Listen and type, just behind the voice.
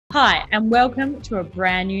Hi, and welcome to a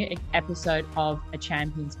brand new episode of A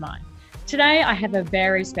Champion's Mind. Today, I have a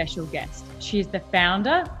very special guest. She is the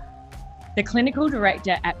founder, the clinical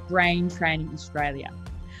director at Brain Training Australia.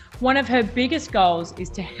 One of her biggest goals is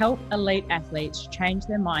to help elite athletes change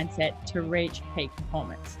their mindset to reach peak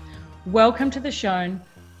performance. Welcome to the show,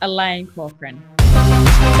 Elaine Corcoran.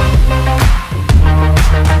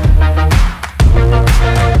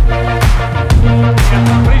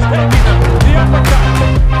 Please take the uppercut.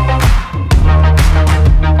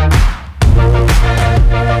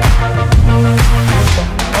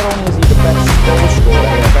 Not only is he the best goal scorer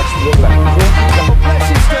and the best dribbler, Bless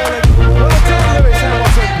Sterling. Well done, Lewis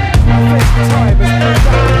Hamilton. Fifth time has proved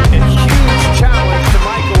that a huge challenge to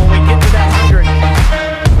Michael when we get to that 100.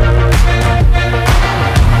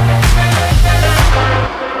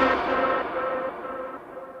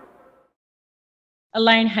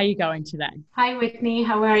 Elaine, how are you going today? Hi, Whitney.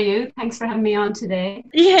 How are you? Thanks for having me on today.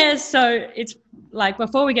 Yeah, so it's like,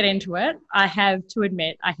 before we get into it, I have to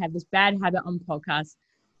admit I have this bad habit on podcasts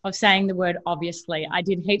of saying the word obviously. I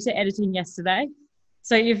did heaps of editing yesterday.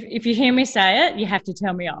 So if you hear me say it, you have to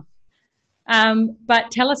tell me off. But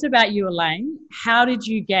tell us about you, Elaine. How did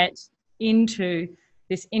you get into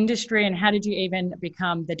this industry and how did you even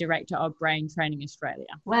become the director of Brain Training Australia?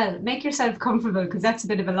 Well, make yourself comfortable because that's a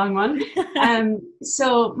bit of a long one.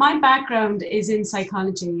 So my background is in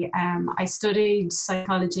psychology. I studied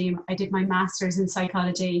psychology. I did my master's in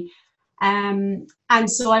psychology. And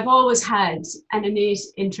so I've always had an innate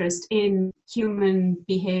interest in human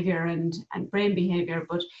behavior and brain behavior.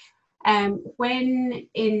 But when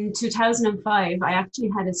in 2005, I actually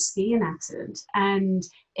had a skiing accident and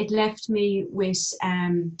it left me with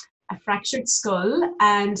a fractured skull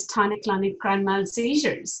and tonic-clonic grand mal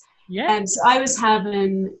seizures. Yeah. So I was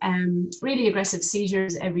having really aggressive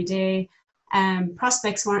seizures every day.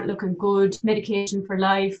 Prospects weren't looking good, medication for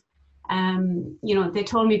life. They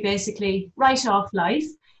told me basically write off life.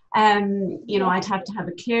 I'd have to have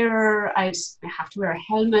a carer. I'd have to wear a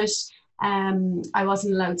helmet. I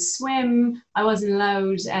wasn't allowed to swim. I wasn't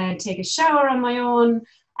allowed to take a shower on my own.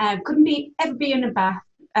 Couldn't ever be in a bath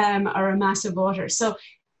or a mass of water. So,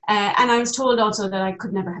 and I was told also that I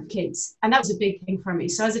could never have kids. And that was a big thing for me.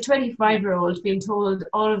 So as a 25-year-old being told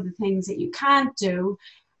all of the things that you can't do,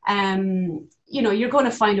 you're going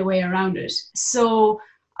to find a way around it. So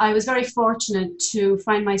I was very fortunate to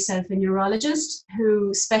find myself a neurologist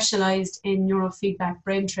who specialized in neurofeedback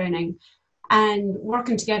brain training. And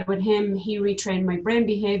working together with him, he retrained my brain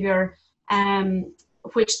behavior,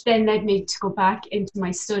 which then led me to go back into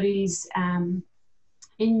my studies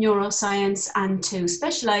in neuroscience and to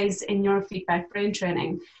specialize in neurofeedback brain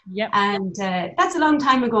training. Yep. And that's a long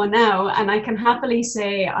time ago now. And I can happily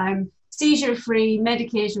say I'm seizure-free,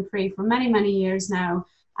 medication-free for many, many years now.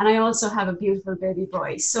 And I also have a beautiful baby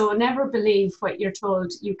boy. So never believe what you're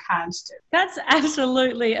told you can't do. That's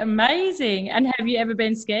absolutely amazing. And have you ever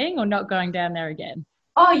been skiing or not going down there again?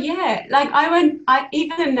 Oh, yeah. Like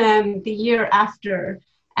even the year after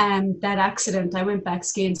that accident, I went back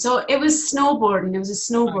skiing. So it was snowboarding. It was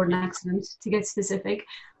a snowboarding accident, to get specific.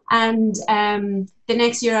 And the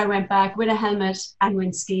next year I went back with a helmet and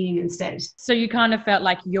went skiing instead. So you kind of felt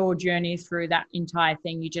like your journey through that entire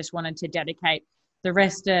thing, you just wanted to dedicate the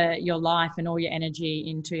rest of your life and all your energy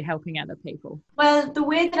into helping other people? Well, the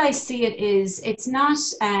way that I see it is it's not,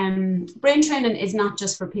 brain training is not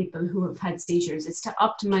just for people who have had seizures. It's to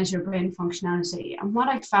optimize your brain functionality. And what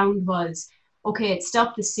I found was, okay, it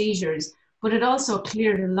stopped the seizures, but it also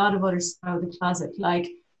cleared a lot of other stuff out of the closet. Like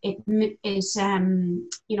it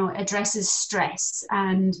addresses stress,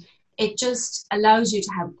 and it just allows you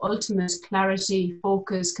to have ultimate clarity,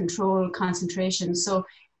 focus, control, concentration. So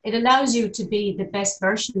it allows you to be the best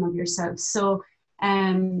version of yourself. So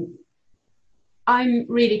I'm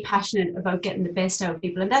really passionate about getting the best out of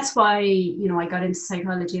people. And that's why, I got into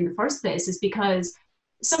psychology in the first place, is because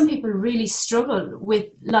some people really struggle with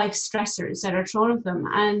life stressors that are thrown at them.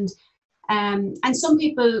 And some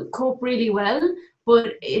people cope really well,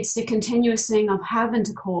 but it's the continuous thing of having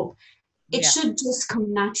to cope. It should just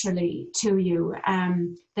come naturally to you,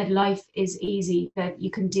 that life is easy, that you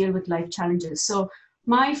can deal with life challenges. So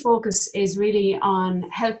my focus is really on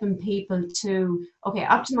helping people to,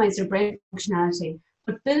 optimize their brain functionality,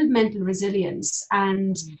 but build mental resilience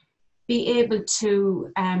and be able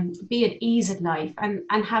to be at ease in life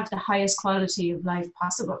and have the highest quality of life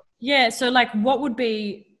possible. Yeah. So what would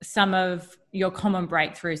be some of your common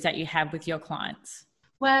breakthroughs that you have with your clients?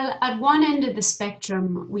 Well, at one end of the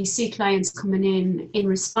spectrum, we see clients coming in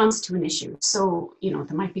response to an issue. So, they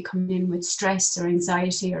might be coming in with stress or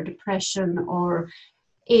anxiety or depression or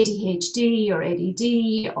ADHD or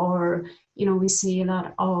ADD or, we see a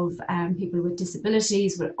lot of people with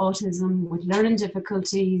disabilities, with autism, with learning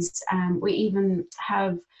difficulties. We even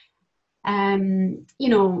have,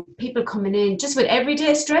 people coming in just with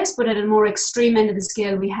everyday stress, but at a more extreme end of the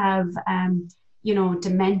scale, we have,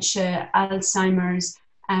 dementia, Alzheimer's,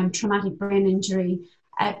 traumatic brain injury.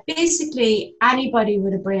 Basically, anybody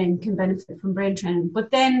with a brain can benefit from brain training.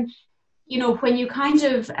 But then, when you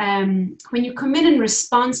when you come in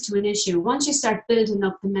response to an issue, once you start building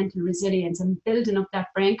up the mental resilience and building up that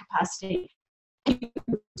brain capacity,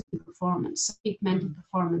 performance, peak mental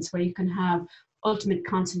performance, where you can have ultimate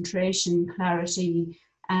concentration, clarity,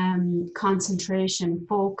 concentration,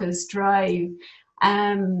 focus, drive.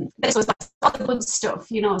 So that's all the good stuff,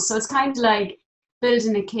 So it's kind of like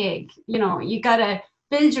building a cake. You gotta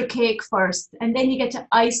build your cake first, and then you get to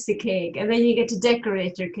ice the cake, and then you get to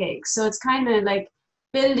decorate your cake. So it's kind of like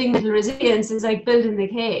building mental resilience is like building the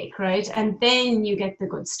cake, right? And then you get the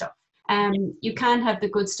good stuff. You can't have the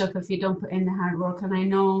good stuff if you don't put in the hard work. And I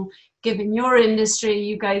know, given your industry,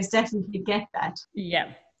 you guys definitely get that.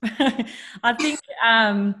 Yeah. I think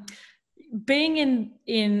being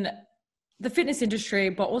in the fitness industry,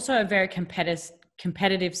 but also a very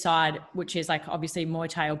competitive side, which is like obviously Muay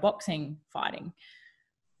Thai or boxing fighting,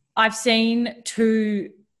 I've seen two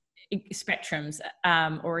spectrums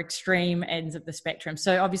or extreme ends of the spectrum.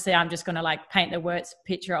 So obviously I'm just going to like paint the worst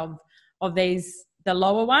picture of these, the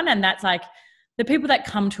lower one. And that's like the people that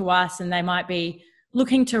come to us and they might be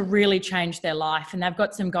looking to really change their life, and they've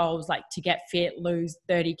got some goals like to get fit, lose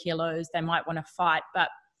 30 kilos. They might want to fight, but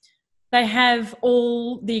they have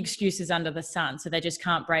all the excuses under the sun. So they just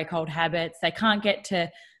can't break old habits. They can't get to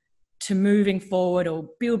moving forward or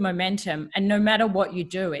build momentum. And no matter what you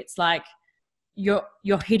do, it's like you're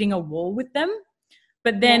hitting a wall with them.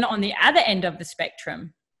 But then on the other end of the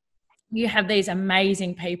spectrum, you have these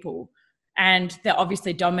amazing people, and they're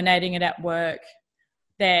obviously dominating it at work.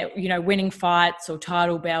 They're, winning fights or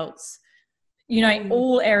title belts, in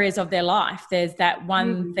all areas of their life. There's that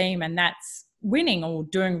one theme, and that's winning or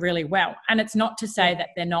doing really well. And it's not to say that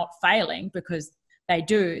they're not failing, because they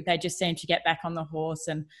do. They just seem to get back on the horse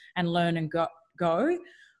and learn and go.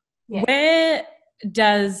 Yeah. Where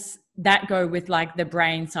does that go with like the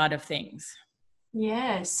brain side of things?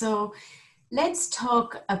 Yeah, so let's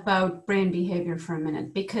talk about brain behavior for a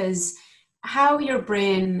minute, because how your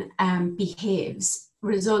brain behaves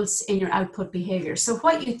results in your output behavior. So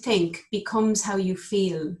what you think becomes how you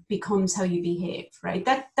feel, becomes how you behave, right?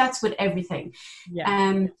 That's with everything.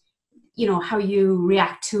 Yeah. How you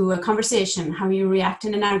react to a conversation, how you react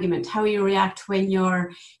in an argument, how you react when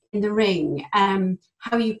you're in the ring,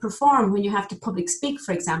 how you perform when you have to public speak,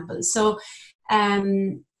 for example. So,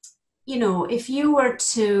 if you were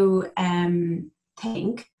to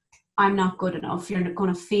think, I'm not good enough, you're not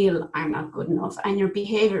going to feel I'm not good enough, and your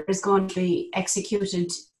behavior is going to be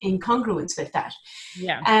executed in congruence with that.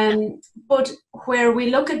 Yeah. But where we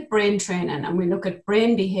look at brain training and we look at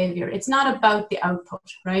brain behavior, it's not about the output,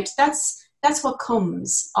 right? That's what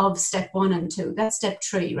comes of step 1 and 2. That's step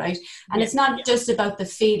 3, right? And it's not just about the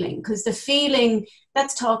feeling, because the feeling,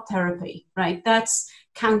 that's talk therapy, right? That's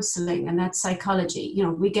counseling and that's psychology.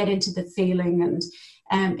 We get into the feeling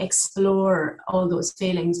and explore all those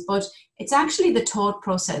feelings, but it's actually the thought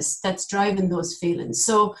process that's driving those feelings.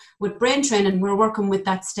 So with brain training, we're working with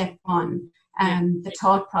that step 1, the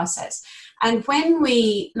thought process. And when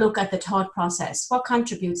we look at the thought process, what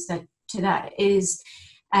contributes to that is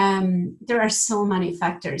there are so many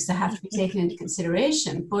factors that have to be taken into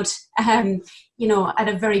consideration. But at a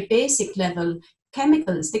very basic level,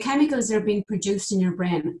 the chemicals that are being produced in your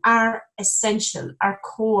brain are essential, are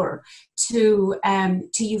core to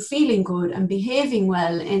you feeling good and behaving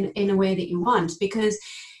well in a way that you want. Because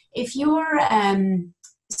if you're,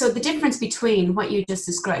 so the difference between what you just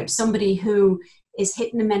described, somebody who is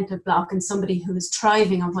hitting a mental block and somebody who is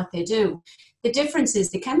thriving on what they do, the difference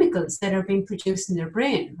is the chemicals that are being produced in their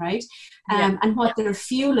brain, right? And what they're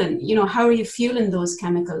fueling, how are you fueling those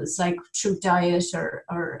chemicals, like through diet or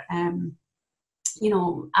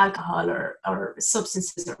alcohol or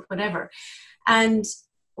substances or whatever. And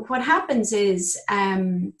what happens is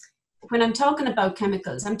when I'm talking about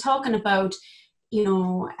chemicals, I'm talking about,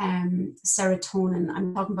 serotonin,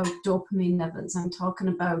 I'm talking about dopamine levels, I'm talking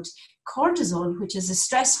about cortisol, which is a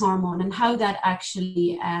stress hormone, and how that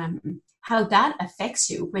actually, how that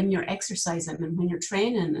affects you when you're exercising and when you're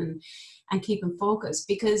training and keeping focused.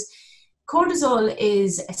 Because cortisol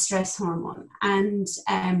is a stress hormone, and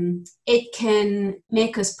it can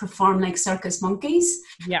make us perform like circus monkeys,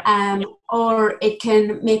 or it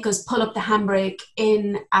can make us pull up the handbrake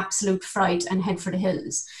in absolute fright and head for the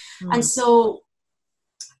hills. And so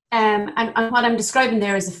And what I'm describing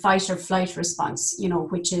there is a fight or flight response, you know,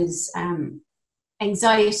 which is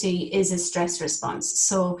anxiety is a stress response.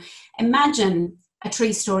 So imagine a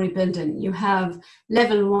 3-story building. You have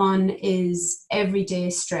level 1 is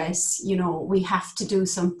everyday stress. You know, we have to do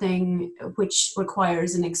something which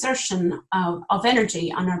requires an exertion of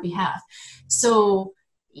energy on our behalf. So,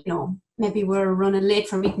 you know, maybe we're running late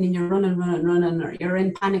for a meeting and you're running, or you're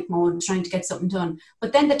in panic mode trying to get something done.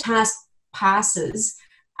 But then the task passes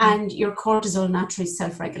and your cortisol naturally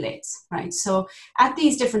self-regulates, right? So at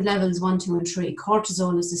these different levels, 1, 2, and 3,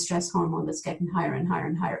 cortisol is the stress hormone that's getting higher and higher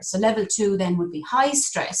and higher. So level 2 then would be high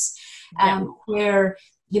stress, where,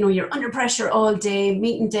 you know, you're under pressure all day,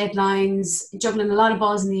 meeting deadlines, juggling a lot of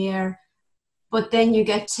balls in the air, but then you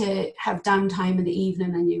get to have downtime in the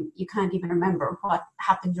evening and you can't even remember what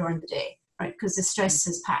happened during the day, right? Because the stress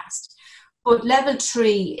has passed. But level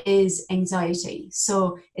 3 is anxiety.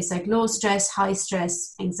 So it's like low stress, high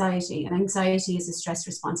stress, anxiety. And anxiety is a stress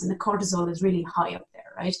response. And the cortisol is really high up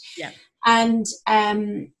there, right? Yeah. And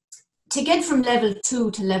to get from level 2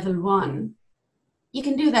 to level 1, you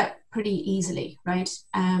can do that pretty easily, right?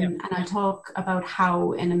 And I'll talk about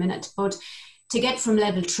how in a minute. But to get from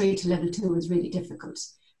level 3 to level 2 is really difficult.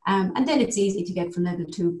 And then it's easy to get from level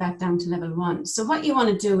 2 back down to level 1. So what you want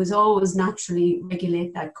to do is always naturally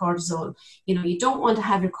regulate that cortisol. You know, you don't want to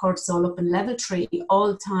have your cortisol up in level 3 all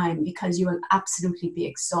the time, because you will absolutely be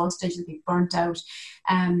exhausted, you'll be burnt out.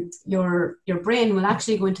 Your brain will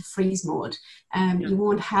actually go into freeze mode. You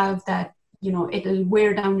won't have that, you know, it'll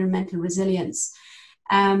wear down your mental resilience.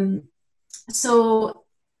 So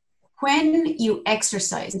when you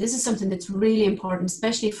exercise, and this is something that's really important,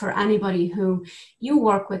 especially for anybody who you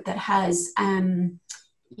work with that has,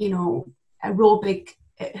 you know,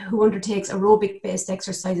 who undertakes aerobic-based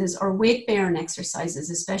exercises or weight-bearing exercises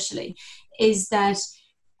especially, is that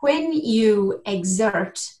when you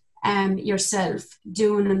exert yourself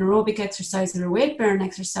doing an aerobic exercise or a weight-bearing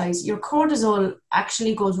exercise, your cortisol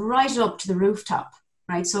actually goes right up to the rooftop,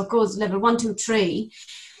 right? So it goes level 1, 2, 3,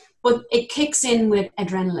 but it kicks in with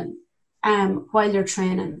adrenaline. While you're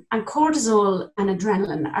training. And cortisol and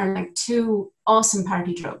adrenaline are like 2 awesome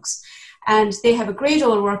party drugs. And they have a great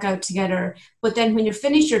old workout together, but then when you're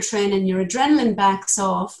finished your training, your adrenaline backs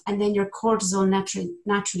off and then your cortisol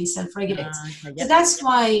naturally self-regulates. So that's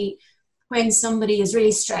why when somebody is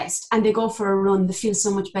really stressed and they go for a run, they feel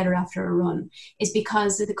so much better after a run, is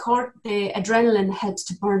because the adrenaline helps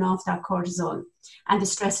to burn off that cortisol and the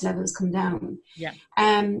stress levels come down. Yeah.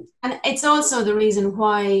 And it's also the reason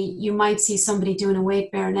why you might see somebody doing a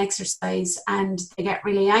weight-bearing exercise and they get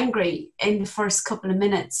really angry in the first couple of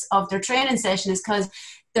minutes of their training session, is because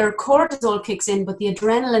their cortisol kicks in, but the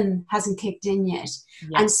adrenaline hasn't kicked in yet.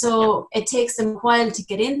 Yeah. And so it takes them a while to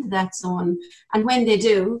get into that zone. And when they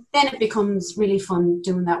do, then it becomes really fun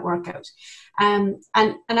doing that workout. And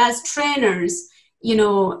as trainers, you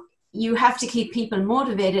know, you have to keep people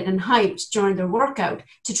motivated and hyped during their workout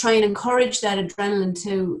to try and encourage that adrenaline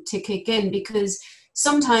to kick in, because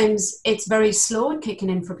sometimes it's very slow at kicking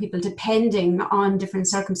in for people depending on different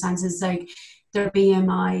circumstances, like their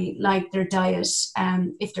BMI, like their diet.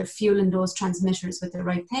 If they're fueling those transmitters with the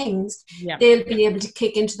right things, they'll be able to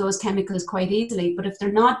kick into those chemicals quite easily. But if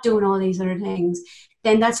they're not doing all these other things,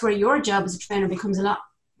 then that's where your job as a trainer becomes a lot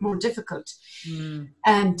more difficult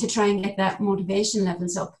to try and get that motivation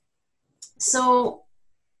levels up. So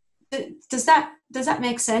does that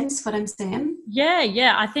make sense, what I'm saying?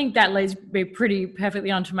 Yeah. I think that leads me pretty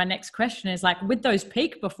perfectly on to my next question, is like, with those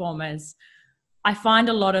peak performers, I find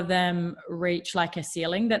a lot of them reach like a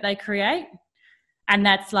ceiling that they create. And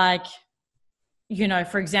that's like, you know,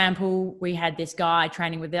 for example, we had this guy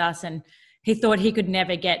training with us and he thought he could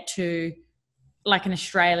never get to like an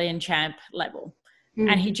Australian champ level.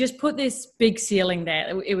 And he just put this big ceiling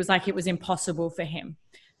there. It was like it was impossible for him.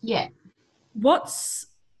 Yeah. What's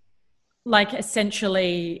like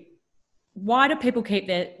essentially, why do people keep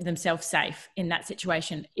themselves safe in that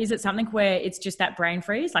situation? Is it something where it's just that brain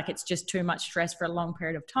freeze, like it's just too much stress for a long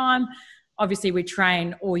period of time? Obviously we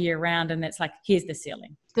train all year round and it's like, here's the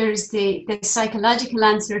ceiling. There's the psychological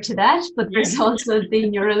answer to that, but there's also the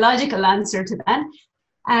neurological answer to that.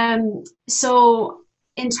 So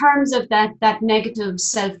in terms of that negative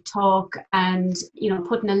self-talk and, you know,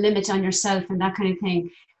 putting a limit on yourself and that kind of thing,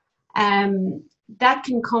 that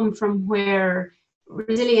can come from where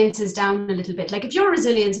resilience is down a little bit. Like if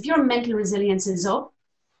your mental resilience is up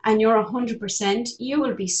and you're 100%, you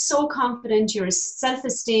will be so confident, your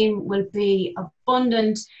self-esteem will be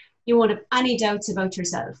abundant, you won't have any doubts about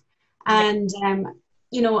yourself. And,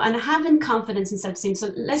 you know, and having confidence and self-esteem.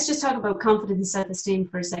 So let's just talk about confidence and self-esteem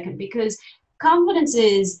for a second, because confidence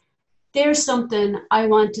is there's something I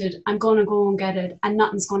wanted, I'm going to go and get it, and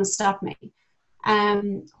nothing's going to stop me.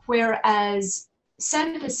 Whereas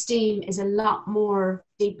self-esteem is a lot more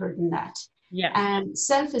deeper than that. Yeah.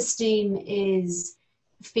 Self-esteem is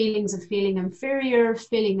feelings of feeling inferior,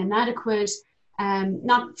 feeling inadequate,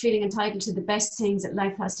 not feeling entitled to the best things that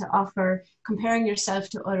life has to offer, comparing yourself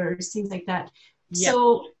to others, things like that. Yeah.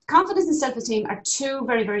 So confidence and self-esteem are two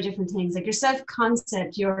very, very different things. Like your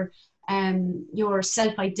self-concept, your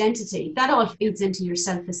self-identity, that all feeds into your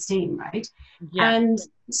self-esteem, right? Yeah. And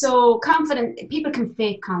so people can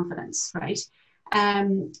fake confidence, right?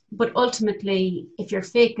 But ultimately, if you're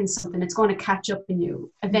faking something, it's going to catch up in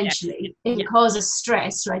you eventually. Yeah. It causes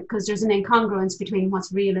stress, right? Because there's an incongruence between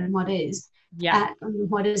what's real and what is, and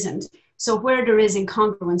what isn't. So where there is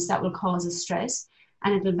incongruence, that will cause a stress,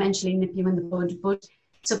 and it'll eventually nip you in the bud. But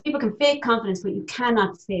so people can fake confidence, but you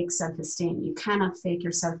cannot fake self-esteem. You cannot fake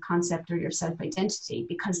your self-concept or your self-identity,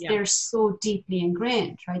 because they're so deeply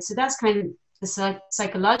ingrained, right? So that's kind of the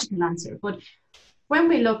psychological answer. But when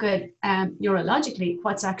we look at neurologically,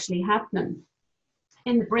 what's actually happening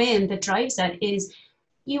in the brain that drives that is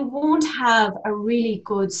you won't have a really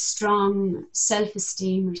good, strong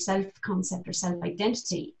self-esteem or self-concept or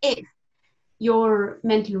self-identity if your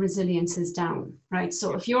mental resilience is down, right?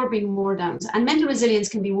 So if you're being wore down, and mental resilience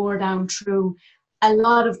can be wore down through a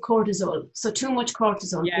lot of cortisol. So too much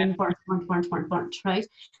cortisol being burnt, right?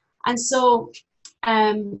 And so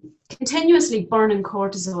continuously burning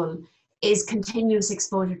cortisol is continuous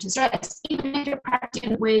exposure to stress. Even if you're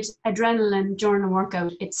partying with adrenaline during a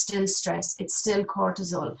workout, it's still stress, it's still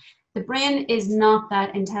cortisol. The brain is not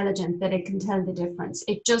that intelligent that it can tell the difference.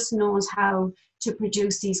 It just knows how to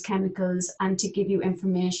produce these chemicals and to give you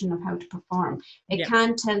information of how to perform. It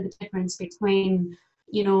can't tell the difference between,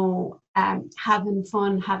 having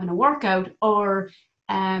fun, having a workout, or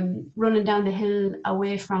running down the hill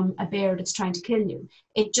away from a bear that's trying to kill you.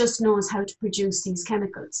 It just knows how to produce these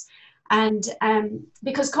chemicals. And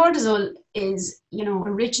because cortisol is,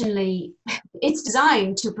 originally, it's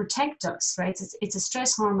designed to protect us, right? It's a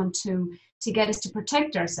stress hormone to get us to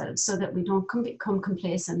protect ourselves so that we don't become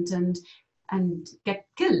complacent and get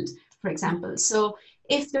killed, for example. So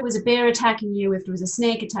if there was a bear attacking you, if there was a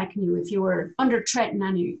snake attacking you, if you were under threat in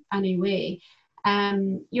any way,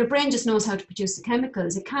 your brain just knows how to produce the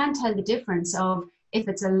chemicals. It can't tell the difference of if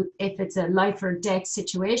it's a life or death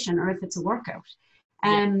situation or if it's a workout.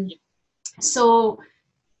 So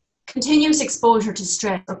continuous exposure to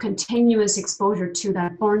stress or continuous exposure to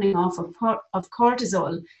that burning off of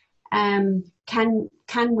cortisol can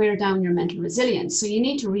wear down your mental resilience. So you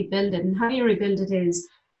need to rebuild it. And how you rebuild it is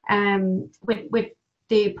with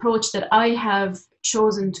the approach that I have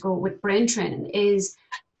chosen to go with brain training is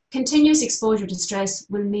continuous exposure to stress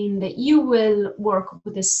will mean that you will work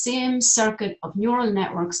with the same circuit of neural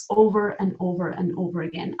networks over and over and over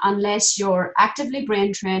again, unless you're actively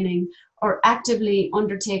brain training or actively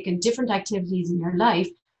undertaking different activities in your life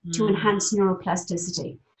to enhance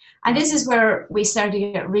neuroplasticity. And this is where we start to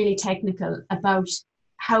get really technical about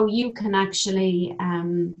how you can actually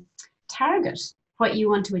target what you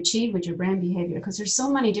want to achieve with your brain behavior, because there's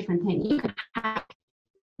so many different things. You can hack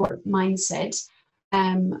your mindset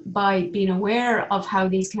by being aware of how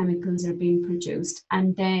these chemicals are being produced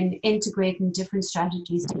and then integrating different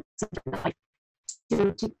strategies to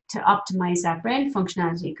optimize that brain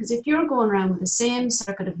functionality. Because if you're going around with the same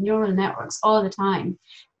circuit of neural networks all the time,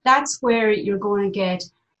 that's where you're going to get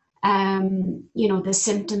the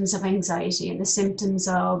symptoms of anxiety and the symptoms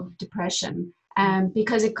of depression,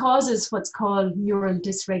 because it causes what's called neural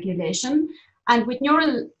dysregulation. And with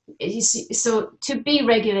so to be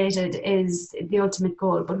regulated is the ultimate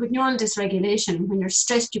goal. But with neural dysregulation, when you're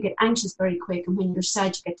stressed, you get anxious very quick. And when you're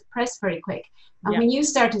sad, you get depressed very quick. And when you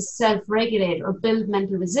start to self-regulate or build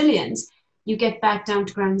mental resilience, you get back down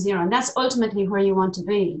to ground zero. And that's ultimately where you want to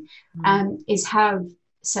be, is have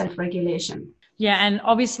self-regulation. Yeah. And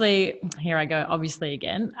obviously, here I go, obviously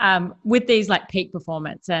again, with these like peak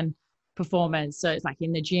performance and performance. So it's like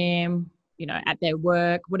in the gym, at their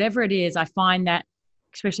work, whatever it is, I find that,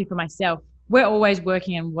 especially for myself, we're always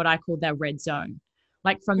working in what I call that red zone.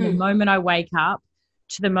 Like from the moment I wake up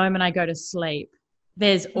to the moment I go to sleep,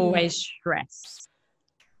 there's always stress.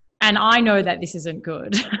 And I know that this isn't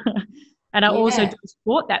good. And I also do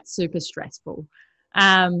sport that's super stressful.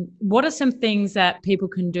 What are some things that people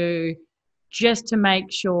can do just to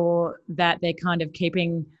make sure that they're kind of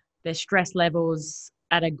keeping their stress levels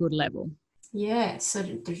at a good level? Yeah, so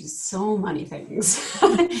there's so many things,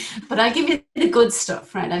 but I'll give you the good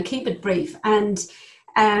stuff, right? I'll keep it brief. And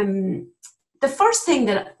the first thing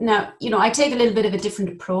that now, I take a little bit of a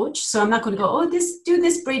different approach. So I'm not going to go, do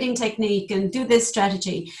this breathing technique and do this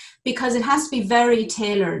strategy, because it has to be very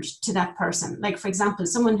tailored to that person. Like, for example,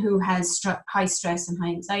 someone who has high stress and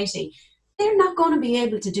high anxiety, they're not going to be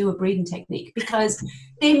able to do a breathing technique because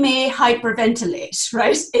they may hyperventilate,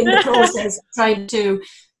 right, in the process of trying to,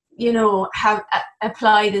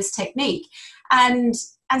 apply this technique. And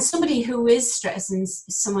somebody who is stressed and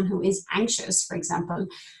someone who is anxious, for example,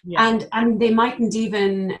 and they mightn't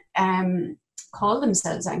even call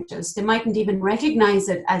themselves anxious. They mightn't even recognize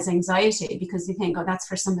it as anxiety because they think, that's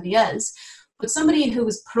for somebody else. But somebody who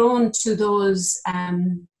is prone to those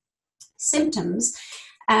symptoms,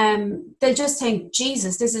 they'll just think,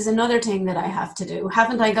 Jesus, this is another thing that I have to do.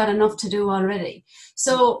 Haven't I got enough to do already?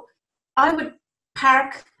 So I would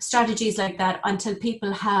park strategies like that until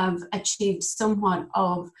people have achieved somewhat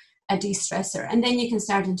of a de-stressor, and then you can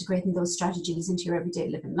start integrating those strategies into your everyday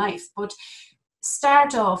living life. But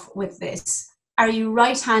start off with this: are you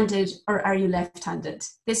right-handed or are you left-handed?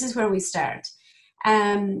 This is where we start.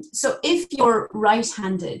 So if you're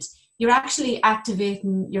right-handed, you're actually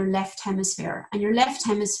activating your left hemisphere, and your left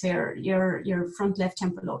hemisphere, your front left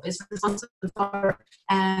temporal lobe, is responsible for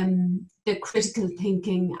the critical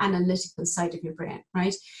thinking, analytical side of your brain,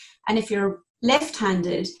 right? And if you're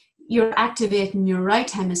left-handed, you're activating your right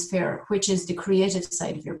hemisphere, which is the creative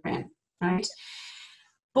side of your brain, right?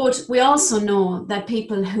 But we also know that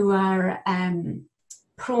people who are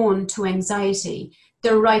prone to anxiety,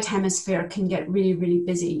 their right hemisphere can get really, really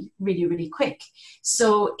busy really, really quick.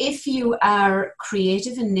 So if you are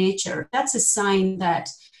creative in nature, that's a sign that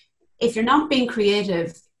if you're not being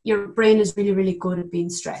creative, your brain is really, really good at being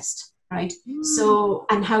stressed, right? So,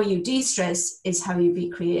 and how you de-stress is how you be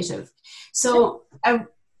creative. So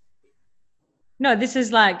no, this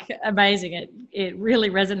is like amazing. It really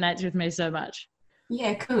resonates with me so much.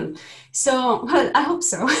 Yeah, cool. So, well, I hope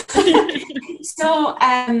so. So,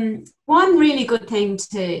 one really good thing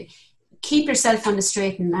to keep yourself on the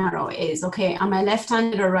straight and narrow is, okay, am I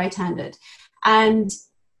left-handed or right-handed? And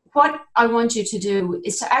what I want you to do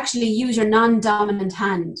is to actually use your non-dominant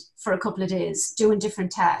hand for a couple of days doing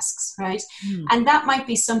different tasks, right? And that might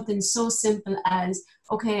be something so simple as,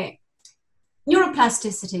 okay,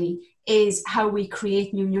 neuroplasticity is how we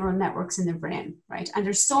create new neural networks in the brain, right? And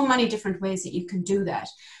there's so many different ways that you can do that.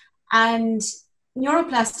 And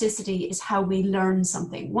neuroplasticity is how we learn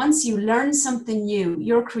something. Once you learn something new,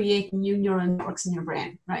 you're creating new neural networks in your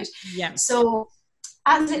brain, right? Yeah. So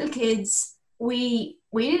as little kids, we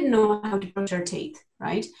didn't know how to brush our teeth,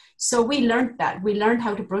 right? So we learned that. We learned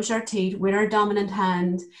how to brush our teeth with our dominant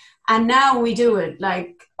hand. And now we do it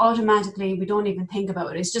like automatically. We don't even think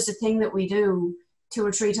about it. It's just a thing that we do 2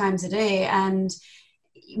 or 3 times a day, and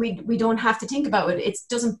we don't have to think about it. It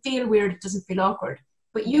doesn't feel weird. It doesn't feel awkward.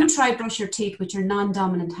 But you try brush your teeth with your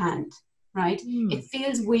non-dominant hand, right? It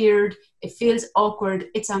feels weird. It feels awkward.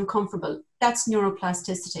 It's uncomfortable. That's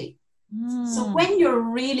neuroplasticity. So when you're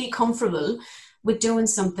really comfortable with doing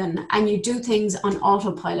something and you do things on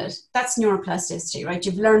autopilot, that's neuroplasticity, right?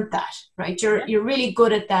 You've learned that, right? You're really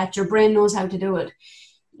good at that. Your brain knows how to do it.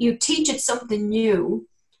 You teach it something new,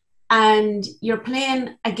 and you're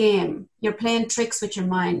playing a game. You're playing tricks with your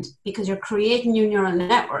mind because you're creating new neural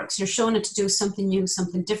networks. You're showing it to do something new,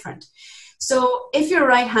 something different. So if you're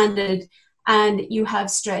right-handed and you have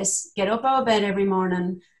stress, get up out of bed every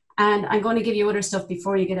morning. And I'm going to give you other stuff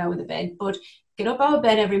before you get out of the bed, but get up out of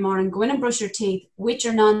bed every morning, go in and brush your teeth with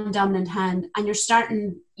your non-dominant hand, and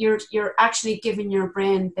you're actually giving your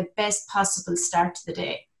brain the best possible start to the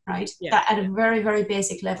day, right? Yeah. That at a very, very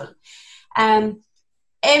basic level.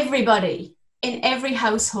 Everybody in every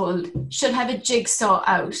household should have a jigsaw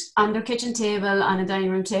out on their kitchen table, on a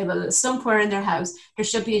dining room table, somewhere in their house. There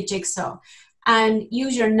should be a jigsaw. And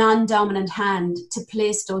use your non-dominant hand to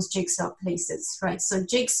place those jigsaw pieces, right? So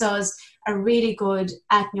jigsaws are really good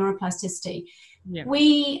at neuroplasticity. Yeah.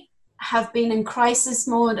 We have been in crisis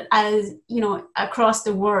mode, as you know, across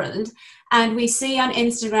the world, and we see on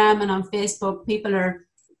Instagram and on Facebook people are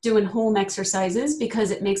doing home exercises because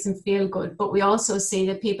it makes them feel good. But we also see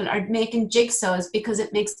that people are making jigsaws because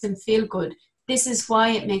it makes them feel good. This is why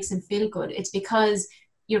it makes them feel good. It's because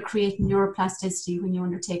you're creating neuroplasticity when you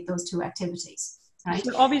undertake those 2 activities, right?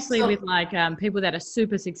 So obviously with like people that are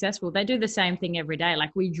super successful, they do the same thing every day.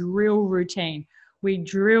 Like we drill routine, we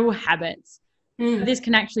drill habits. This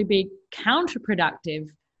can actually be counterproductive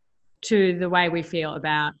to the way we feel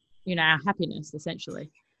about, our happiness, essentially.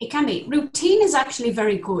 It can be. Routine is actually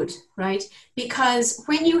very good, right? Because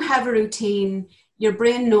when you have a routine, your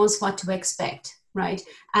brain knows what to expect. right?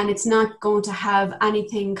 And it's not going to have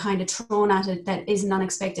anything kind of thrown at it that isn't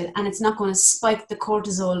unexpected, and it's not going to spike the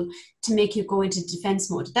cortisol to make you go into defense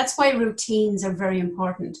mode. That's why routines are very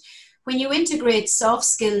important. When you integrate soft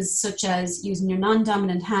skills such as using your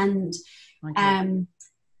non-dominant hand, and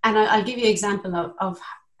I'll give you an example of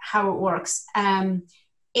how it works.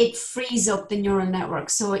 It frees up the neural network,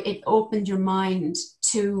 so it opened your mind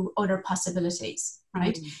to other possibilities,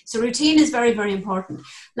 right? So routine is very, very important.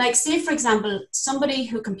 Like, say, for example, somebody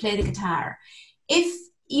who can play the guitar. If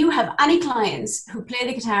you have any clients who play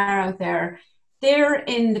the guitar out there, they're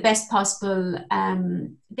in the best possible,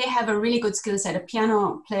 they have a really good skill set, a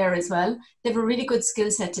piano player as well. They have a really good skill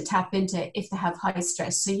set to tap into if they have high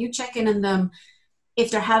stress. So you check in on them if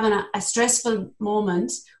they're having a stressful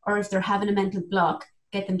moment, or if they're having a mental block,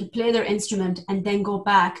 get them to play their instrument and then go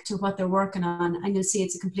back to what they're working on, and you'll see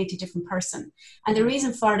it's a completely different person. And the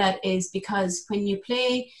reason for that is because when you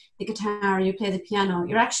play the guitar, you play the piano,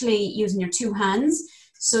 you're actually using your two hands.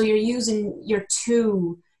 So you're using your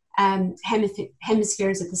two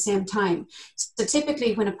hemispheres at the same time. So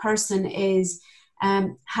typically when a person is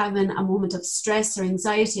having a moment of stress or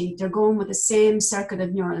anxiety, they're going with the same circuit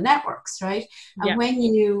of neural networks, right? And when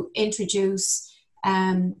you introduce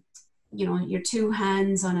your two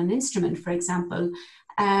hands on an instrument, for example,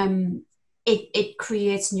 it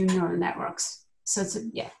creates new neural networks. So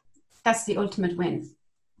that's the ultimate win.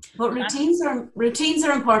 But routines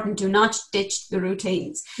are important. Do not ditch the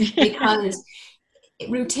routines, because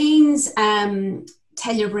routines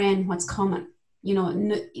tell your brain what's coming.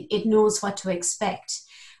 It knows what to expect.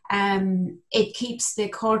 It keeps the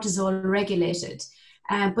cortisol regulated.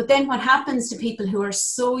 But then what happens to people who are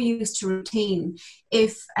so used to routine,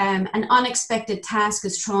 if an unexpected task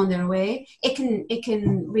is thrown their way, it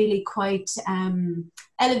can really quite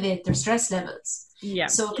elevate their stress levels. Yeah.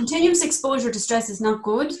 So continuous exposure to stress is not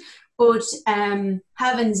good, but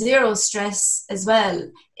having zero stress as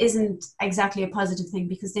well isn't exactly a positive thing,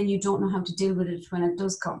 because then you don't know how to deal with it when it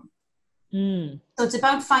does come. So it's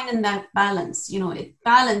about finding that balance.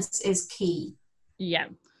 Balance is key. Yeah.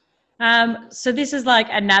 So this is like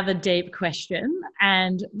another deep question,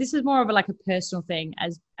 and this is more of a personal thing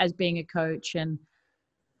as being a coach. And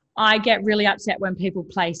I get really upset when people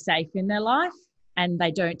play safe in their life and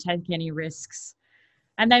they don't take any risks,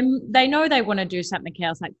 and they know they want to do something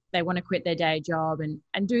else, like they want to quit their day job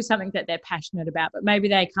and do something that they're passionate about, but maybe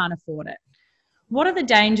they can't afford it. What are the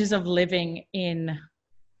dangers of living in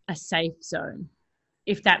a safe zone,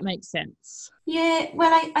 if that makes sense? Yeah,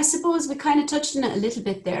 well, I suppose we kind of touched on it a little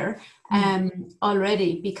bit there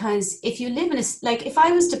already, because if you live in if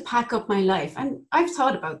I was to pack up my life, and I've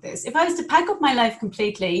thought about this, if I was to pack up my life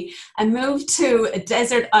completely and move to a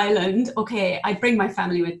desert island, okay, I'd bring my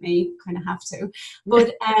family with me, kind of have to,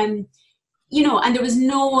 but, and there was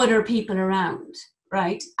no other people around,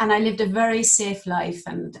 right? And I lived a very safe life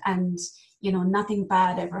and nothing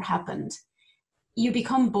bad ever happened. You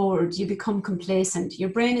become bored, you become complacent, your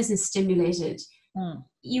brain isn't stimulated,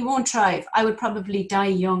 you won't thrive. I would probably die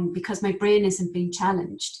young because my brain isn't being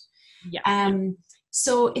challenged.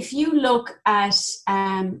 So if you look at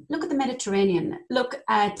the Mediterranean, look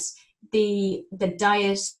at the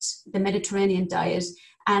diet, the Mediterranean diet,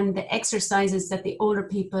 and the exercises that the older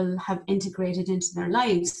people have integrated into their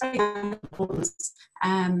lives. They're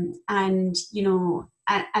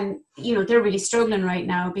really struggling right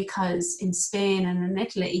now, because in Spain and in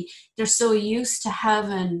Italy, they're so used to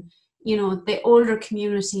having, the older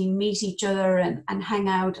community meet each other and hang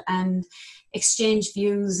out and exchange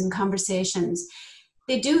views and conversations.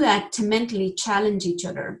 They do that to mentally challenge each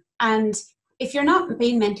other. And if you're not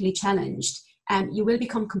being mentally challenged, you will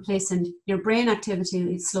become complacent, your brain activity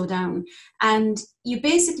will slow down, and you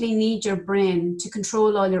basically need your brain to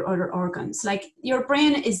control all your other organs. Like, your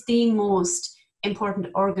brain is the most important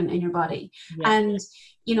organ in your body. And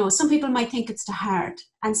some people might think it's the heart,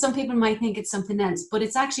 and some people might think it's something else, but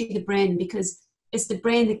it's actually the brain, because it's the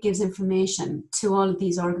brain that gives information to all of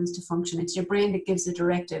these organs to function. It's your brain that gives the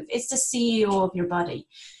directive. It's the CEO of your body.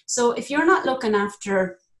 So if you're not looking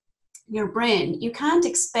after your brain, you can't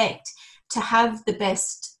expect to have the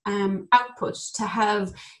best output, to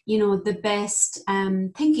have the best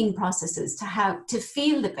thinking processes, to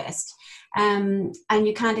feel the best, and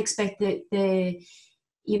you can't expect the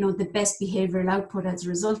best behavioral output as a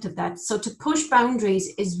result of that. So to push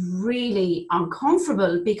boundaries is really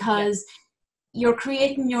uncomfortable, because you're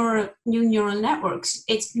creating your new neural networks.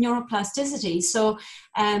 It's neuroplasticity. So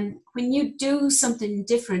when you do something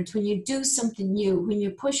different, when you do something new, when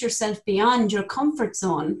you push yourself beyond your comfort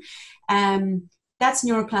zone, that's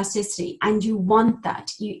neuroplasticity, and you want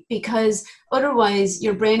that, because otherwise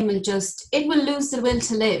your brain will it will lose the will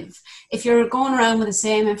to live. If you're going around with the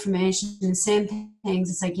same information, the same things,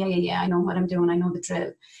 it's like, yeah, I know what I'm doing, I know the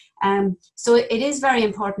drill. So it is very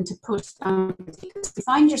important to push down, because if you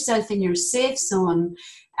find yourself in your safe zone,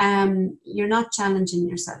 you're not challenging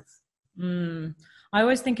yourself. I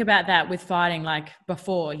always think about that with fighting, like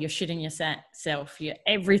before you're shitting yourself, you're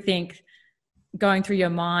everything going through your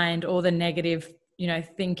mind, all the negative,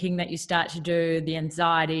 thinking that you start to do, the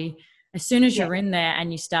anxiety. As soon as you're in there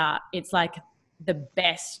and you start, it's like the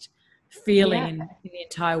best feeling in the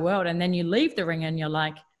entire world. And then you leave the ring and you're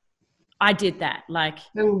like, I did that. Like,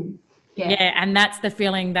 boom. Yeah. And that's the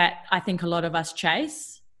feeling that I think a lot of us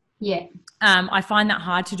chase. Yeah. I find that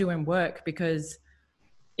hard to do in work, because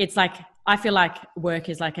it's like, I feel like work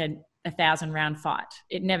is like a 1,000-round fight.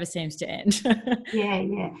 It never seems to end. So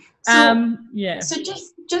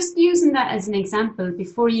just using that as an example,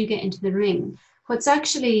 before you get into the ring, what's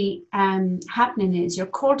actually happening is your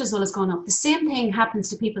cortisol has gone up. The same thing happens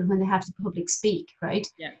to people when they have to public speak, right?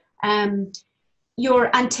 Yeah.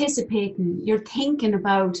 You're anticipating, you're thinking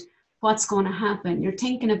about what's going to happen, you're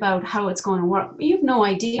thinking about how it's going to work. You have no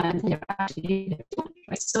idea until you're actually doing it,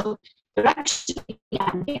 right? So you're actually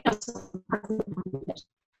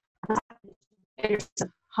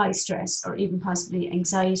high stress or even possibly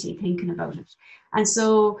anxiety thinking about it. And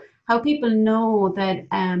so how people know that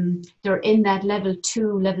they're in that level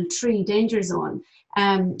 2, level 3 danger zone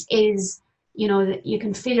is, that you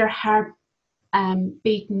can feel your heart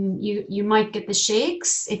beating. You might get the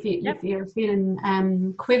shakes if you're feeling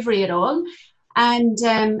quivery at all. And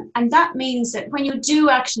that means that when you do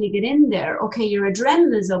actually get in there, okay, your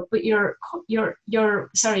adrenaline is up, but your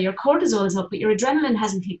cortisol is up, but your adrenaline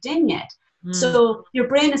hasn't kicked in yet. So your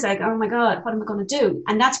brain is like, oh my God, what am I going to do?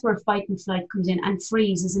 And that's where fight and flight comes in, and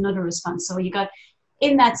freeze is another response. So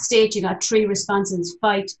in that state, you got 3 responses: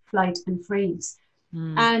 fight, flight, and freeze.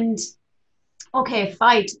 And okay,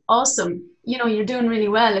 fight, awesome. You're doing really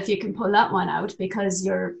well if you can pull that one out, because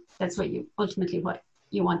that's what you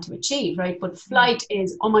want to achieve, right? But flight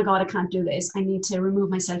is, oh my God, I can't do this. I need to remove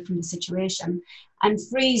myself from the situation. And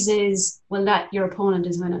freeze is, well, that your opponent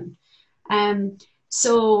is winning.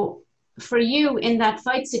 So for you in that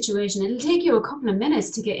fight situation, it'll take you a couple of minutes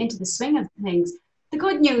to get into the swing of things. The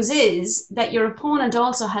good news is that your opponent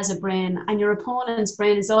also has a brain, and your opponent's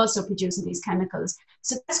brain is also producing these chemicals.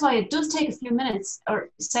 So that's why it does take a few minutes or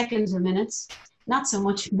seconds or minutes, not so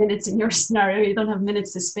much minutes in your scenario. You don't have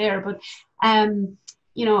minutes to spare, but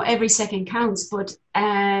every second counts. But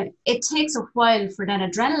it takes a while for that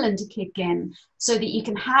adrenaline to kick in, so that you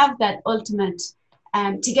can have that ultimate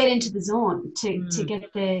to get into the zone, to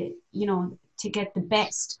get the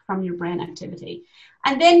best from your brain activity.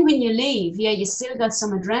 And then when you leave, you still got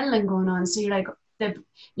some adrenaline going on. So you're like,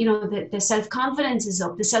 the self-confidence is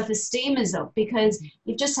up, the self-esteem is up, because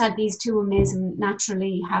you've just had these 2 amazing,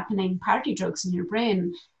 naturally happening party drugs in your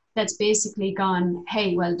brain that's basically gone,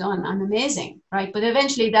 hey, well done, I'm amazing, right? But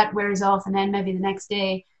eventually that wears off, and then maybe the next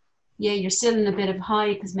day, you're still in a bit of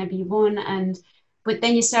high because maybe you won, but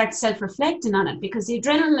then you start self-reflecting on it, because the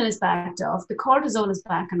adrenaline is backed off, the cortisol is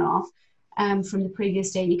backing off from the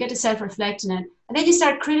previous day. You get to self-reflect on it, and then you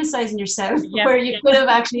start criticizing yourself where you could have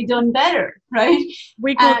actually done better, right?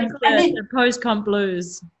 We call it the post-comp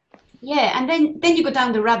blues. Yeah, and then you go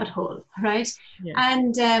down the rabbit hole, right? Yeah.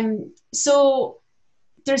 And so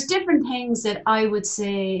there's different things that I would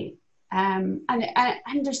say, and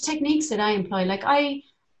there's techniques that I employ. Like I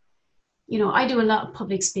do a lot of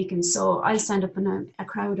public speaking, so I stand up in a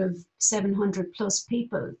crowd of 700 plus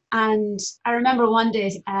people. And I remember one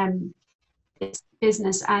day, this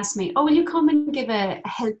business asked me, oh, will you come and give a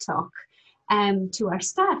health talk to our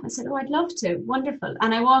staff? I said, oh, I'd love to. Wonderful.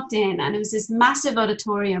 And I walked in, and it was this massive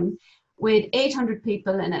auditorium with 800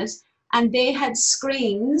 people in it. And they had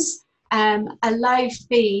screens, a live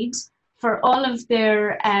feed for all of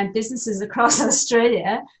their businesses across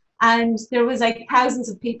Australia. And there was like thousands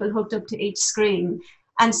of people hooked up to each screen.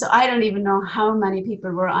 And so I don't even know how many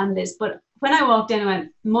people were on this. But when I walked in, I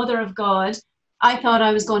went, Mother of God, I thought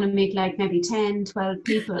I was going to meet like maybe 10, 12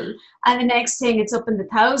 people. And the next thing, it's up in the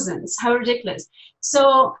thousands. How ridiculous.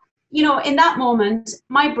 So, in that moment,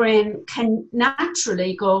 my brain can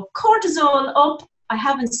naturally go, cortisol up. I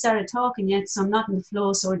haven't started talking yet, so I'm not in the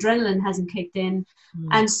flow. So adrenaline hasn't kicked in.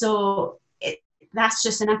 And so that's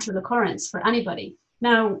just a natural occurrence for anybody.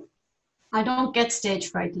 Now, I don't get stage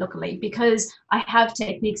fright, luckily, because I have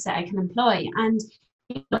techniques that I can employ. And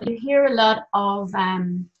you hear a lot of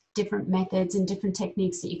different methods and different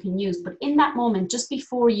techniques that you can use. But in that moment, just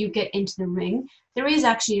before you get into the ring, there is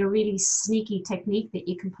actually a really sneaky technique that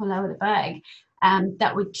you can pull out of the bag.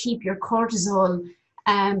 that would keep your cortisol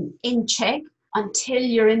in check until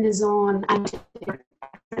you're in the zone and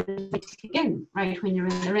again, right, when you're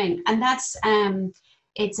in the ring. And that's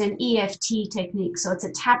it's an EFT technique, so it's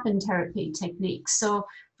a tap-in therapy technique. So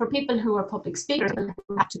for people who are public speakers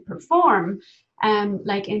who have to perform,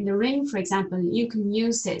 like in the ring, for example, you can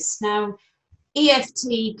use this. Now,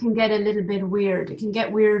 EFT can get a little bit weird. It can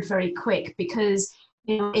get weird very quick because,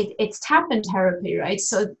 you know, it's tap-in therapy, right?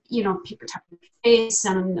 So, you know, people tap their face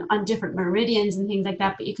and on different meridians and things like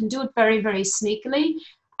that, but you can do it very, very sneakily.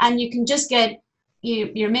 And you can just get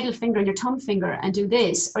your middle finger and your thumb finger and do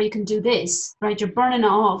this, or you can do this, right? You're burning it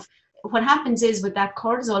off. What happens is with that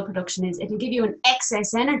cortisol production is it'll give you an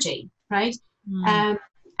excess energy, right? And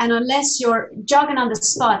unless you're jogging on the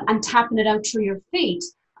spot and tapping it out through your feet,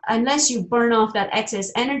 unless you burn off that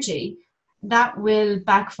excess energy, that will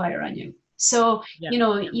backfire on you. So, you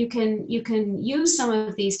know, you can use some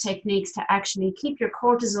of these techniques to actually keep your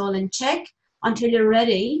cortisol in check until you're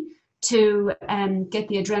ready to get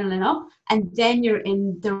the adrenaline up, and then you're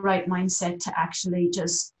in the right mindset to actually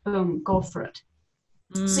just boom, go for it.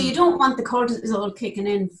 So you don't want the cortisol kicking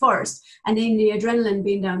in first and then the adrenaline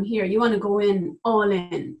being down here. You want to go in all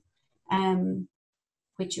in,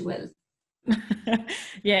 which you will.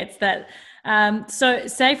 Yeah, it's that. So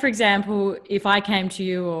say, for example, if I came to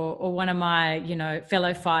you or one of my, you know,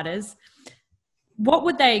 fellow fighters, what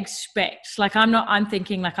would they expect? Like, I'm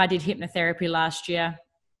thinking, like, I did hypnotherapy last year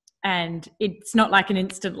and it's not like an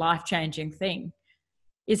instant life-changing thing.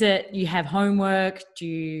 Is it you have homework? Do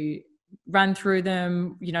you run through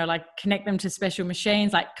them, you know, like connect them to special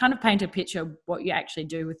machines, like kind of paint a picture of what you actually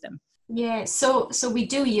do with them? Yeah, so we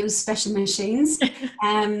do use special machines.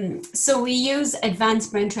 So we use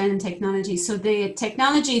advanced brain training technology. So the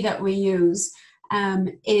technology that we use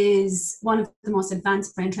is one of the most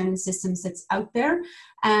advanced brain training systems that's out there.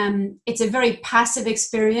 It's a very passive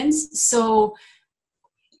experience. So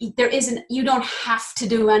you don't have to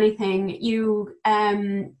do anything. You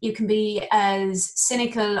can be as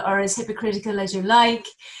cynical or as hypocritical as you like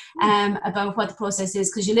about what the process is,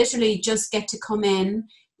 because you literally just get to come in.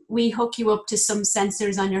 We hook you up to some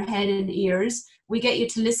sensors on your head and ears. We get you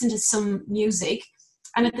to listen to some music,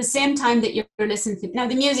 and at the same time that you're listening to, now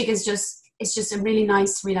the music is just a really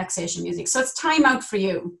nice relaxation music, so it's time out for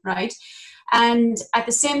you, right? And at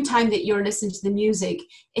the same time that you're listening to the music,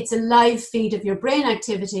 it's a live feed of your brain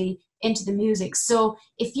activity into the music. So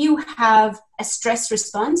if you have a stress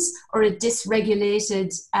response or a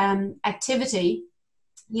dysregulated activity,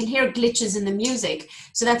 you'll hear glitches in the music.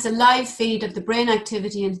 So that's a live feed of the brain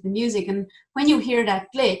activity into the music. And when you hear that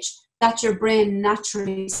glitch, that's your brain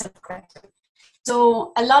naturally self-correcting.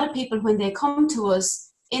 So a lot of people, when they come to us,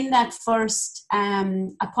 in that first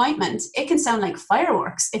appointment, it can sound like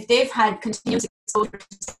fireworks. If they've had continuous exposure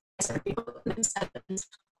to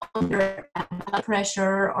under blood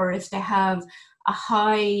pressure, or if they have a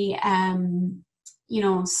high,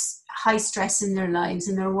 high stress in their lives,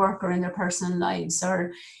 in their work or in their personal lives,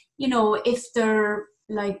 or, you know, if they're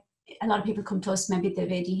like, a lot of people come to us, maybe they have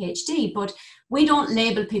ADHD, but we don't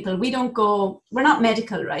label people. We don't go, we're not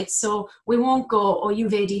medical, right? So we won't go, oh, you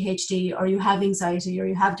have ADHD, or you have anxiety, or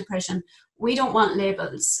you have depression. We don't want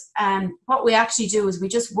labels. What we actually do is we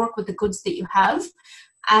just work with the goods that you have,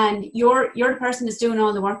 and you're the person that's doing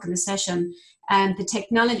all the work in the session. And the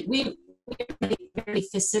technology, we're really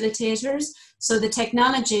facilitators. So the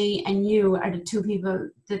technology and you are the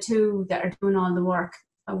two that are doing all the work.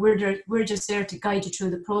 We're just there to guide you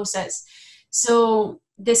through the process. So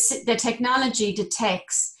the technology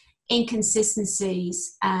detects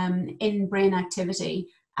inconsistencies in brain activity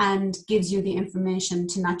and gives you the information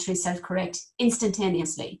to naturally self-correct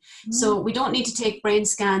instantaneously. So we don't need to take brain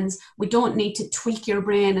scans. We don't need to tweak your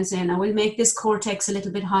brain as in, I will make this cortex a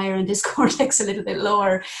little bit higher and this cortex a little bit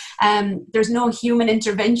lower. There's no human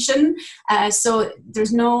intervention. So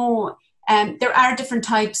there's no... there are different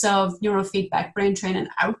types of neurofeedback brain training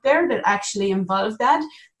out there that actually involve that,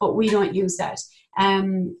 but we don't use that.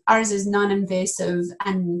 Ours is non-invasive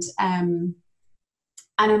and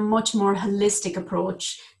a much more holistic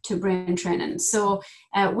approach to brain training. So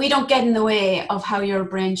we don't get in the way of how your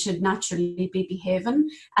brain should naturally be behaving,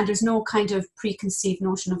 and there's no kind of preconceived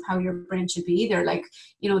notion of how your brain should be either. Like,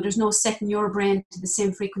 you know, there's no setting your brain to the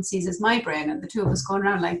same frequencies as my brain and the two of us going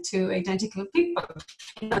around like two identical people.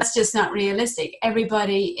 That's just not realistic.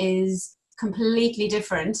 Everybody is completely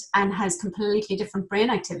different and has completely different brain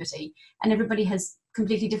activity, and everybody has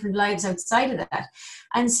completely different lives outside of that.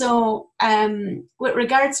 And so with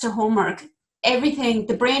regards to homework, everything,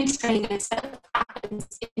 the brain training itself happens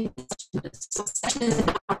in sessions. So session is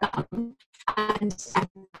an hour long, and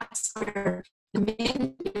that's where the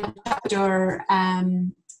main your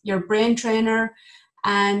brain trainer,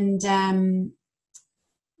 and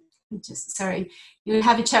you'll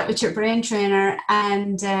have a chat with your brain trainer,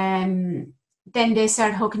 and then they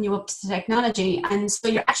start hooking you up to the technology, and so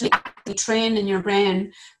you're actually training your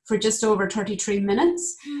brain for just over 33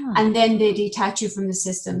 minutes, and then they detach you from the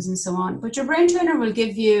systems and so on. But your brain trainer will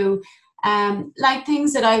give you like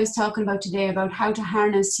things that I was talking about today, about how to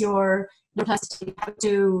harness your neuroplasticity, how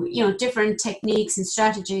to, different techniques and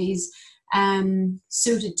strategies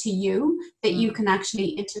suited to you that you can actually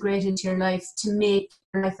integrate into your life to make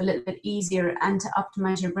your life a little bit easier and to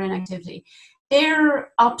optimize your brain activity.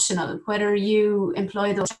 They're optional, whether you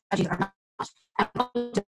employ those strategies or not.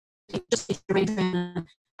 Just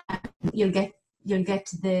you'll get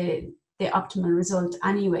the optimal result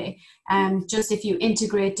anyway. Just if you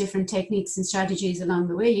integrate different techniques and strategies along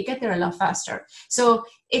the way, you get there a lot faster. So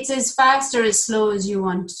it's as fast or as slow as you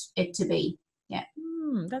want it to be. Yeah.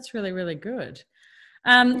 That's really, really good.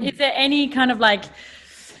 Is there any kind of like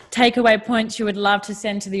takeaway points you would love to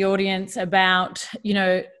send to the audience about,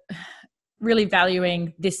 really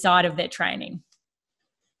valuing this side of their training?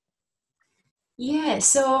 Yeah,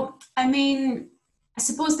 so I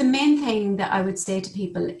suppose the main thing that I would say to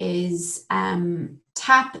people is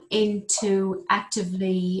tap into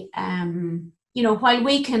actively, while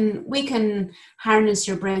we can harness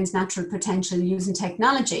your brain's natural potential using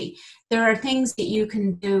technology, there are things that you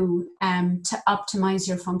can do to optimize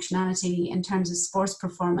your functionality in terms of sports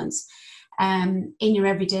performance in your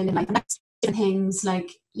everyday life. Things like,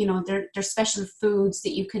 there's special foods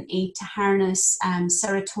that you can eat to harness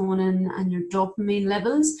serotonin and your dopamine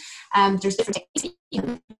levels. There's different techniques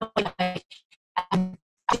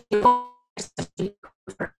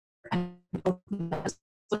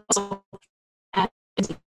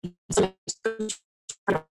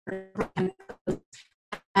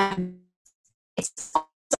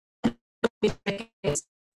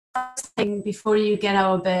before you get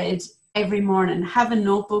out of bed every morning, have a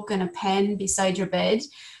notebook and a pen beside your bed,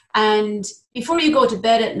 and before you go to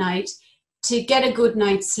bed at night, to get a good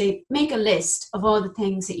night's sleep, make a list of all the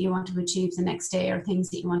things that you want to achieve the next day or things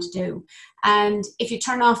that you want to do. And if you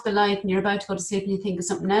turn off the light and you're about to go to sleep and you think of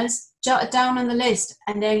something else, jot it down on the list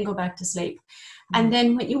and then go back to sleep. And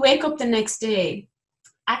then when you wake up the next day,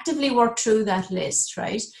 actively work through that list,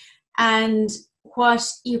 right? And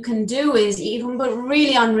what you can do is even put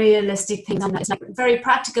really unrealistic things on that, like very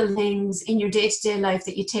practical things in your day-to-day life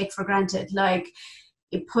that you take for granted, like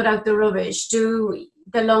you put out the rubbish, do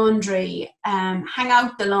the laundry, hang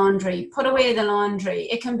out the laundry, put away the laundry.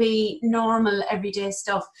 It can be normal everyday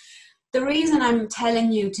stuff. The reason I'm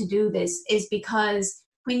telling you to do this is because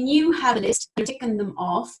when you have a list, you're ticking them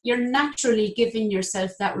off, you're naturally giving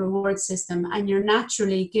yourself that reward system, and you're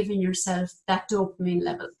naturally giving yourself that dopamine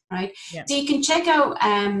level, right? Yeah. So you can check out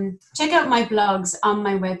my blogs on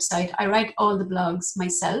my website. I write all the blogs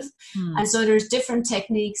myself. And so there's different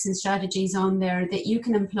techniques and strategies on there that you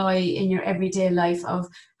can employ in your everyday life of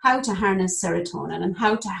how to harness serotonin and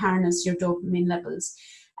how to harness your dopamine levels.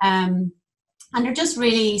 And they're just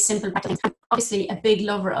really simple practices. I'm obviously a big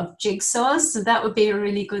lover of jigsaws, so that would be a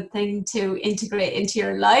really good thing to integrate into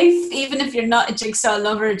your life. Even if you're not a jigsaw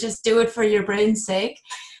lover, just do it for your brain's sake.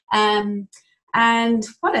 And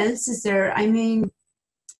what else is there?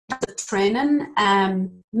 Training,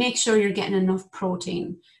 make sure you're getting enough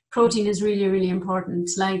protein. Protein is really, really important.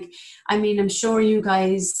 I'm sure you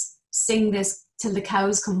guys sing this till the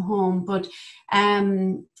cows come home, but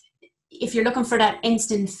if you're looking for that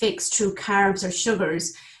instant fix through carbs or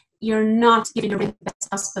sugars, you're not giving your brain the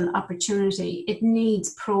best possible opportunity. It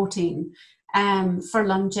needs protein for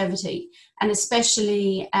longevity, and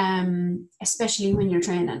especially when you're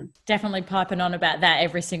training. Definitely piping on about that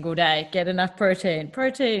every single day. Get enough protein,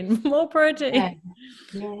 more protein.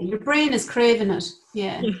 Yeah, your brain is craving it.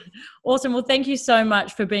 Yeah. Awesome. Well, thank you so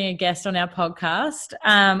much for being a guest on our podcast.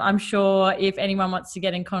 I'm sure if anyone wants to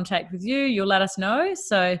get in contact with you, you'll let us know.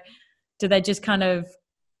 So do they just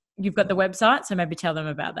you've got the website, so maybe tell them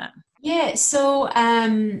about that. Yeah, so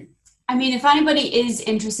if anybody is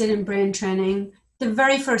interested in brain training, the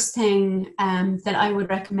very first thing that I would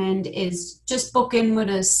recommend is just book in with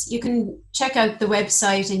us. You can check out the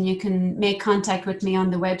website and you can make contact with me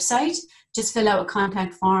on the website. Just fill out a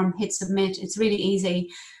contact form, hit submit. It's really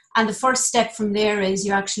easy. And the first step from there is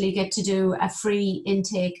you actually get to do a free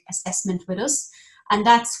intake assessment with us. And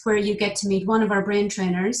that's where you get to meet one of our brain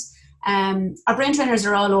trainers. Our brain trainers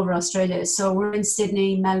are all over Australia. So we're in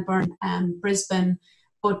Sydney, Melbourne, Brisbane,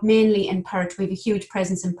 but mainly in Perth. We have a huge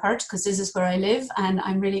presence in Perth because this is where I live and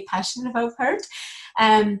I'm really passionate about Perth.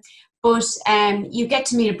 But you get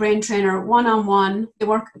to meet a brain trainer one-on-one.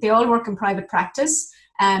 They all work in private practice.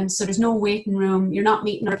 So there's no waiting room. You're not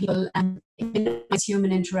meeting other people. It's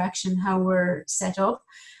human interaction, how we're set up.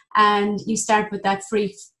 And you start with that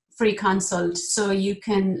free consult, so you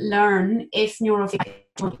can learn if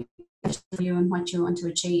neurofeedback is for you and what you want to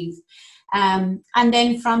achieve. And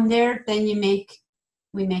then from there, then we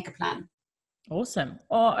make a plan. Awesome.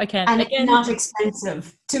 Oh, okay. And it's not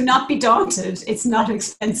expensive. To not be daunted, it's not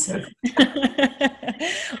expensive.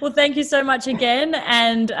 Well, thank you so much again.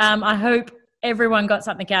 And I hope everyone got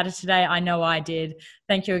something out of today. I know I did.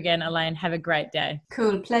 Thank you again, Elaine. Have a great day.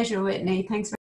 Cool. Pleasure, Whitney. Thanks.